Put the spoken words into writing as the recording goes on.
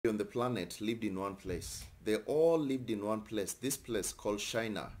on the planet lived in one place. They all lived in one place, this place called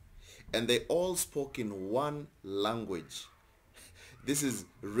China. And they all spoke in one language. This is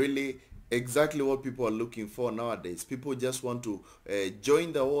really exactly what people are looking for nowadays. People just want to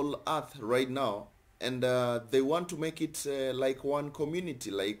join the whole earth right now. And they want to make it like one community,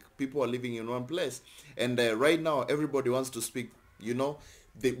 like people are living in one place. And right now, everybody wants to speak, you know,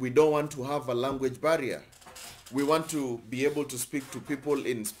 we don't want to have a language barrier. We want to be able to speak to people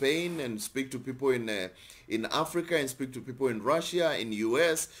in Spain and speak to people in Africa and speak to people in Russia, in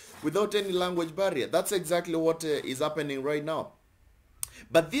US, without any language barrier. That's exactly what is happening right now.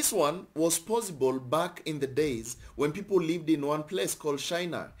 But this one was possible back in the days when people lived in one place called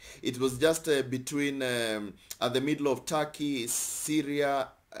China. It was just between, at the middle of Turkey, Syria,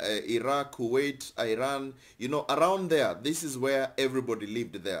 Iraq, Kuwait, Iran, you know, around there. This is where everybody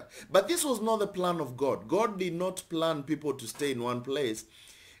lived there. But this was not the plan of God. God did not plan people to stay in one place.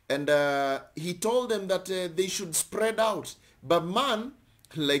 And he told them that they should spread out. But man,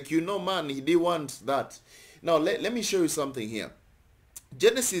 like you know, man, he didn't want that. Now, let me show you something here.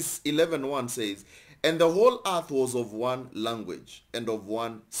 Genesis 11:1 says, and the whole earth was of one language and of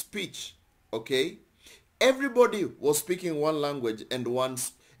one speech. Okay? Everybody was speaking one language and one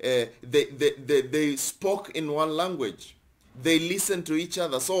they spoke in one language. They listened to each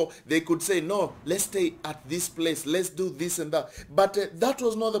other, so they could say, no, let's stay at this place, let's do this and that. But that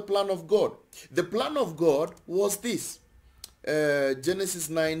was not the plan of God. The plan of God was this. Genesis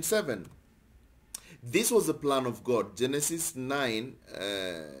 9:7. This was the plan of God. Genesis 9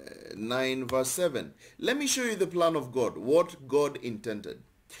 verse 7. Let me show you the plan of God, what God intended.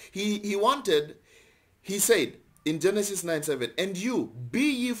 He said in Genesis 9:7, and you,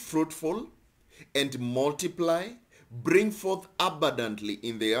 be ye fruitful and multiply, bring forth abundantly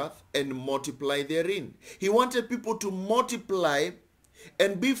in the earth and multiply therein. He wanted people to multiply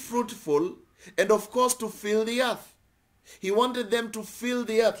and be fruitful and of course to fill the earth. He wanted them to fill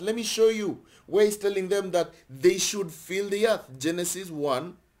the earth. Let me show you where he's telling them that they should fill the earth. Genesis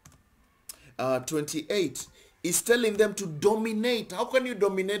 1:28. He's telling them to dominate. How can you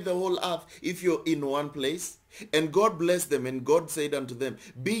dominate the whole earth if you're in one place? And God blessed them, and God said unto them,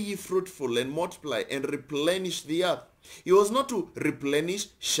 be ye fruitful and multiply and replenish the earth. He was not to replenish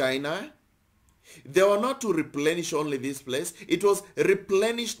China. They were not to replenish only this place. It was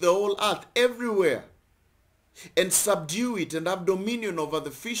replenish the whole earth everywhere. And subdue it and have dominion over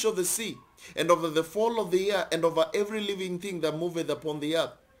the fish of the sea and over the fowl of the air and over every living thing that moveth upon the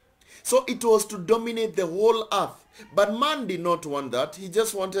earth. So it was to dominate the whole earth. But man did not want that. He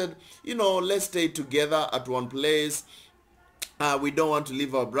just wanted, you know, let's stay together at one place. We don't want to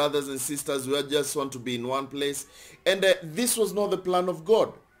leave our brothers and sisters. We just want to be in one place. And this was not the plan of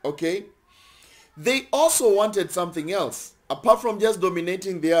God. Okay? They also wanted something else. Apart from just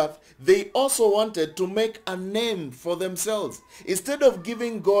dominating the earth, they also wanted to make a name for themselves. Instead of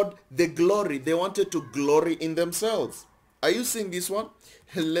giving God the glory, they wanted to glory in themselves. Are you seeing this one?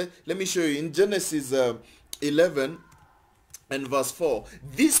 Let me show you. In Genesis 11 and verse 4,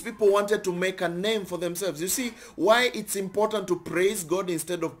 these people wanted to make a name for themselves. You see why it's important to praise God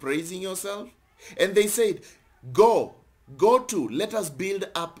instead of praising yourself? And they said, go to, let us build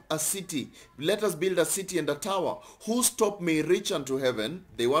up a city. Let us build a city and a tower, whose top may reach unto heaven.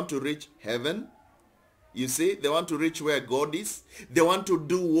 They want to reach heaven. You see, they want to reach where God is. They want to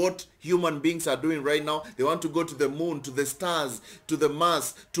do what human beings are doing right now. They want to go to the moon, to the stars, to the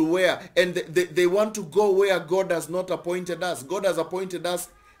Mars, to where? And they want to go where God has not appointed us. God has appointed us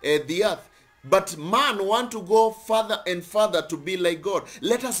the earth. But man want to go further and further to be like God.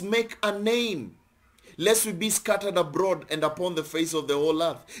 Let us make a name, lest we be scattered abroad and upon the face of the whole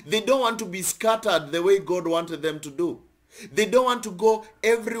earth. They don't want to be scattered the way God wanted them to do. They don't want to go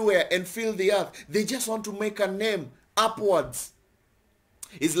everywhere and fill the earth. They just want to make a name upwards.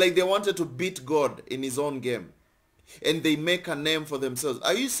 It's like they wanted to beat God in his own game. And they make a name for themselves.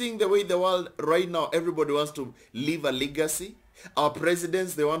 Are you seeing the way the world right now, everybody wants to leave a legacy? Our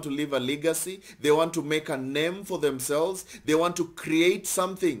presidents, they want to leave a legacy. They want to make a name for themselves. They want to create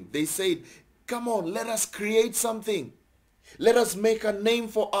something. They said, come on, let us create something. Let us make a name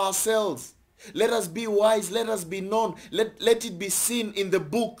for ourselves. Let us be wise. Let us be known. Let it be seen in the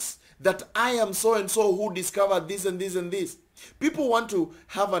books that I am so and so who discovered this and this and this. People want to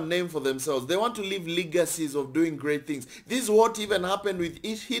have a name for themselves. They want to leave legacies of doing great things. This is what even happened with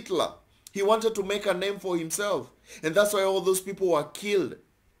Hitler. He wanted to make a name for himself. And that's why all those people were killed.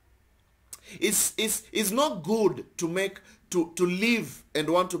 It's not good to live and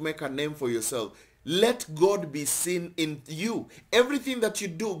want to make a name for yourself. Let God be seen in you. Everything that you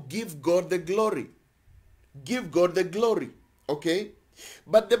do, give God the glory. Give God the glory. Okay?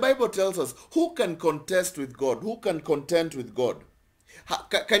 But the Bible tells us, who can contest with God? Who can contend with God?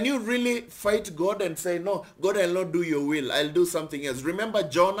 Can you really fight God and say, no, God, I'll not do your will, I'll do something else? Remember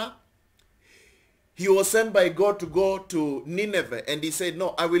Jonah? He was sent by God to go to Nineveh, and he said,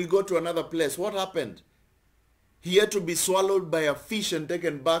 no, I will go to another place. What happened? He had to be swallowed by a fish and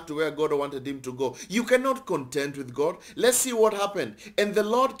taken back to where God wanted him to go. You cannot contend with God. Let's see what happened. And the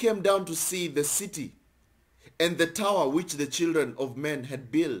Lord came down to see the city and the tower which the children of men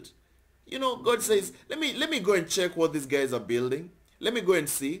had built. You know, God says, let me go and check what these guys are building. Let me go and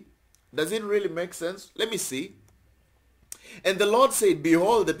see. Does it really make sense? Let me see. And the Lord said,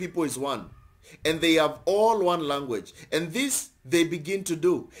 behold, the people is one, and they have all one language. And this they begin to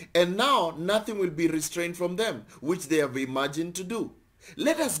do. And now nothing will be restrained from them, which they have imagined to do.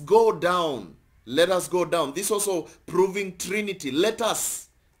 Let us go down. Let us go down. This also proving Trinity. Let us.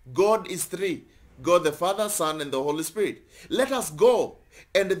 God is three. God the Father, Son, and the Holy Spirit. Let us go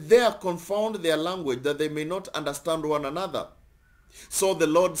and there confound their language, that they may not understand one another. So the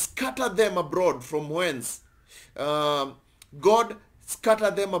Lord scattered them abroad from whence? God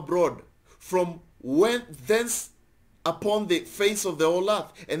scattered them abroad from thence upon the face of the whole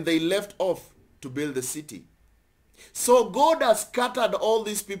earth, and they left off to build the city. So God has scattered all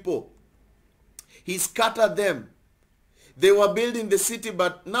these people. He scattered them. They were building the city,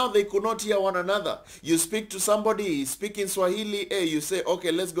 but now they could not hear one another. You speak to somebody, he's speaking Swahili, hey, you say,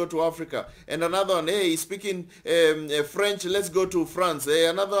 okay, let's go to Africa. And another one, hey, he's speaking French, let's go to France. Hey,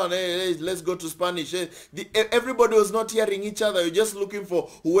 another one, hey, let's go to Spanish. Hey, everybody was not hearing each other. You're just looking for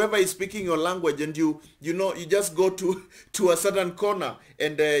whoever is speaking your language, and you just go to a certain corner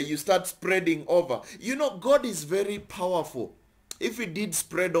and you start spreading over. You know, God is very powerful. If he did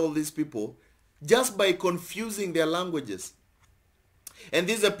spread all these people, just by confusing their languages. And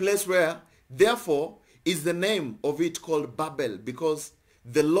this is a place where, therefore, is the name of it called Babel, because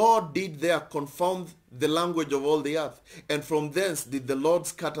the Lord did there confound the language of all the earth. And from thence did the Lord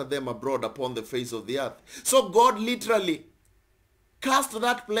scatter them abroad upon the face of the earth. So God literally cast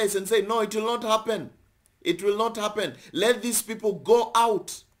that place and said, no, it will not happen. It will not happen. Let these people go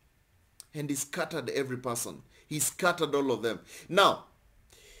out. And he scattered every person. He scattered all of them. Now,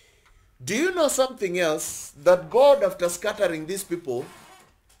 do you know something else? That God, after scattering these people,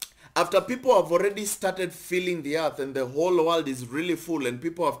 after people have already started filling the earth and the whole world is really full and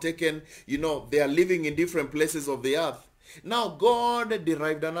people have taken, they are living in different places of the earth. Now God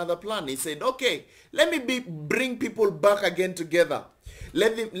derived another plan. He said, okay, let me bring people back again together.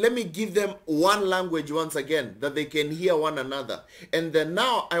 Let me give them one language once again, that they can hear one another. And then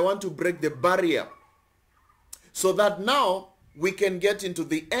now I want to break the barrier, so that now we can get into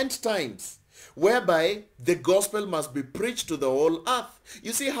the end times, whereby the gospel must be preached to the whole earth.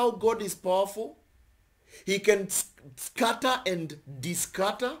 You see how God is powerful? He can scatter and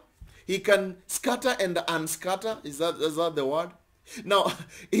descatter. He can scatter and unscatter. Is that the word? Now,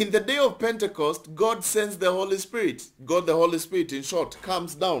 in the day of Pentecost, God sends the Holy Spirit. God the Holy Spirit, in short,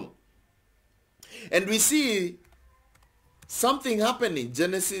 comes down. And we see something happening.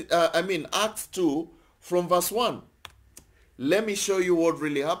 Acts 2 from verse 1. Let me show you what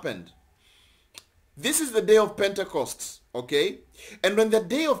really happened. This is the day of Pentecost, okay? And when the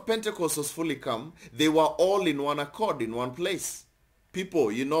day of Pentecost was fully come, they were all in one accord, in one place. People,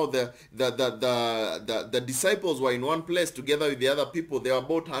 the disciples were in one place together with the other people. There were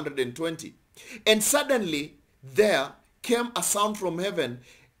about 120. And suddenly there came a sound from heaven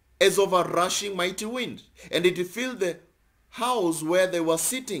as of a rushing mighty wind, and it filled the house where they were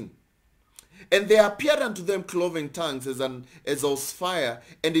sitting. And there appeared unto them cloven tongues as of fire,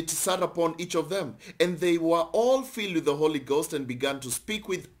 and it sat upon each of them. And they were all filled with the Holy Ghost and began to speak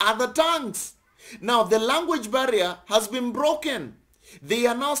with other tongues. Now the language barrier has been broken. They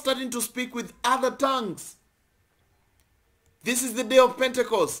are now starting to speak with other tongues. This is the day of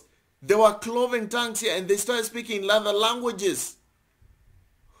Pentecost. There were cloven tongues here, and they started speaking other languages.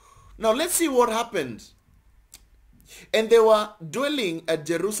 Now let's see what happened. And they were dwelling at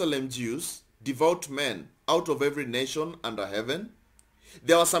Jerusalem Jews, devout men, out of every nation under heaven.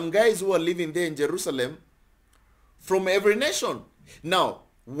 There were some guys who were living there in Jerusalem from every nation. Now,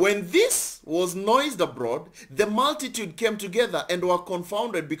 when this was noised abroad, the multitude came together and were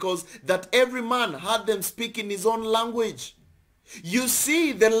confounded, because that every man had them speak in his own language. You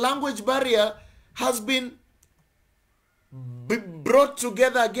see, the language barrier has been brought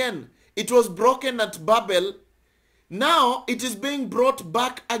together again. It was broken at Babel. Now it is being brought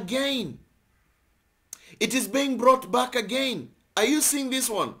back again. It is being brought back again. Are you seeing this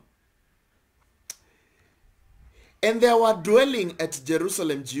one? And there were dwelling at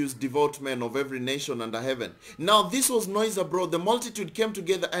Jerusalem Jews, devout men of every nation under heaven. Now this was noise abroad. The multitude came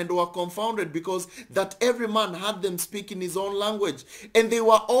together and were confounded, because that every man had them speak in his own language. And they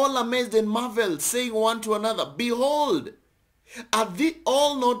were all amazed and marveled, saying one to another, Behold, are they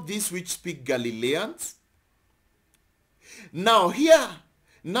all not these which speak Galileans? Now here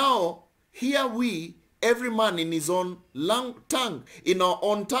we, every man in his own tongue, in our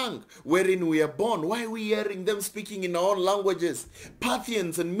own tongue, wherein we are born. Why are we hearing them speaking in our own languages?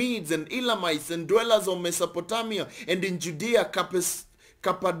 Parthians and Medes and Elamites and dwellers of Mesopotamia and in Judea,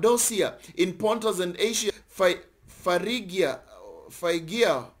 Cappadocia, in Pontus and Asia, Phrygia,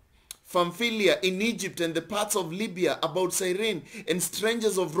 Pamphylia, in Egypt and the parts of Libya about Cyrene, and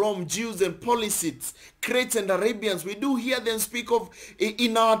strangers of Rome, Jews and Polycites, Cretes and Arabians. We do hear them speak of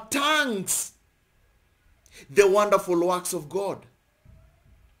in our tongues the wonderful works of God.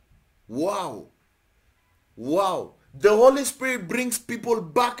 Wow. Wow. The Holy Spirit brings people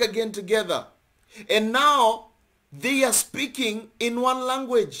back again together. And now they are speaking in one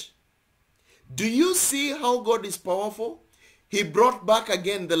language. Do you see how God is powerful? He brought back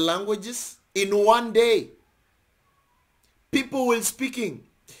again the languages in one day. People were speaking.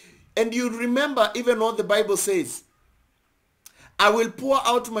 And you remember even what the Bible says. I will pour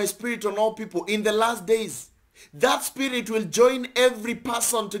out my spirit on all people in the last days. That spirit will join every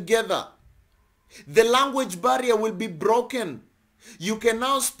person together. The language barrier will be broken. You can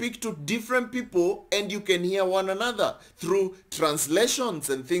now speak to different people and you can hear one another through translations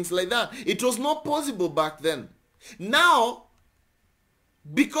and things like that. It was not possible back then. Now,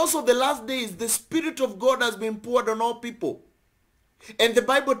 because of the last days, the Spirit of God has been poured on all people. And the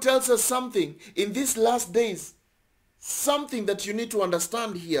Bible tells us something in these last days, something that you need to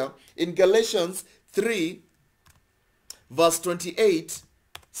understand here in Galatians 3 verse 28.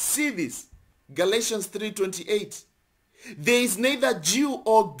 See this. Galatians 3:28. There is neither Jew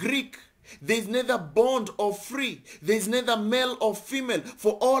or Greek. There is neither bond or free. There is neither male or female.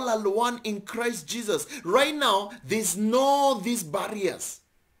 For all are one in Christ Jesus. Right now, there's no these barriers.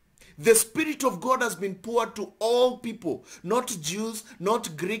 The Spirit of God has been poured to all people. Not Jews,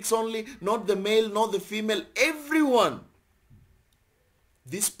 not Greeks only, not the male, not the female. Everyone.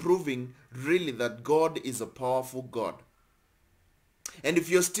 This proving really that God is a powerful God. And if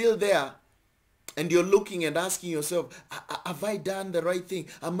you're still there, and you're looking and asking yourself, have I done the right thing?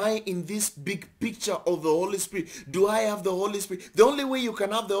 Am I in this big picture of the Holy Spirit? Do I have the Holy Spirit? The only way you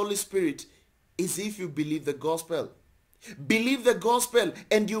can have the Holy Spirit is if you believe the gospel. Believe the gospel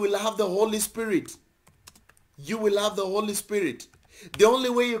and you will have the Holy Spirit. You will have the Holy Spirit. The only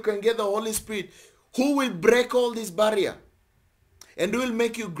way you can get the Holy Spirit, who will break all this barrier and will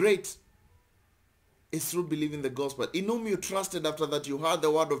make you great, is through believing the gospel. In whom you trusted, after that you heard the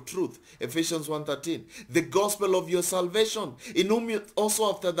word of truth. Ephesians 1:13. The gospel of your salvation. In whom you also,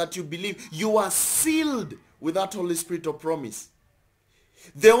 after that you believe, you are sealed with that Holy Spirit of promise.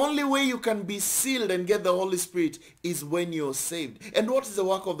 The only way you can be sealed and get the Holy Spirit is when you're saved. And what is the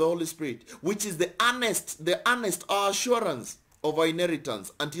work of the Holy Spirit? Which is the earnest, our assurance of our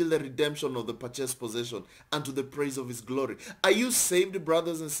inheritance until the redemption of the purchased possession, and to the praise of his glory. Are you saved,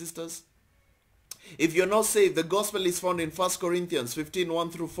 brothers and sisters? If you're not saved, the gospel is found in 1 Corinthians 15,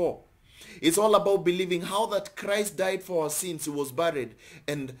 1 through 4. It's all about believing how that Christ died for our sins, he was buried,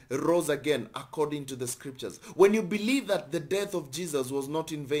 and rose again according to the scriptures. When you believe that the death of Jesus was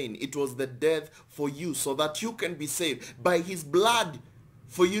not in vain, it was the death for you so that you can be saved, by his blood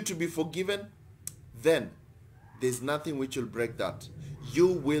for you to be forgiven, then there's nothing which will break that. You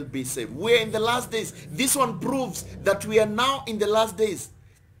will be saved. We're in the last days. This one proves that we are now in the last days.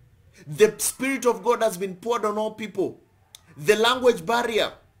 The Spirit of God has been poured on all people. The language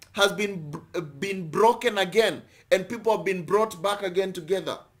barrier has been broken again, and people have been brought back again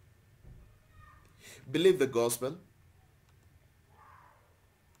together. Believe the gospel.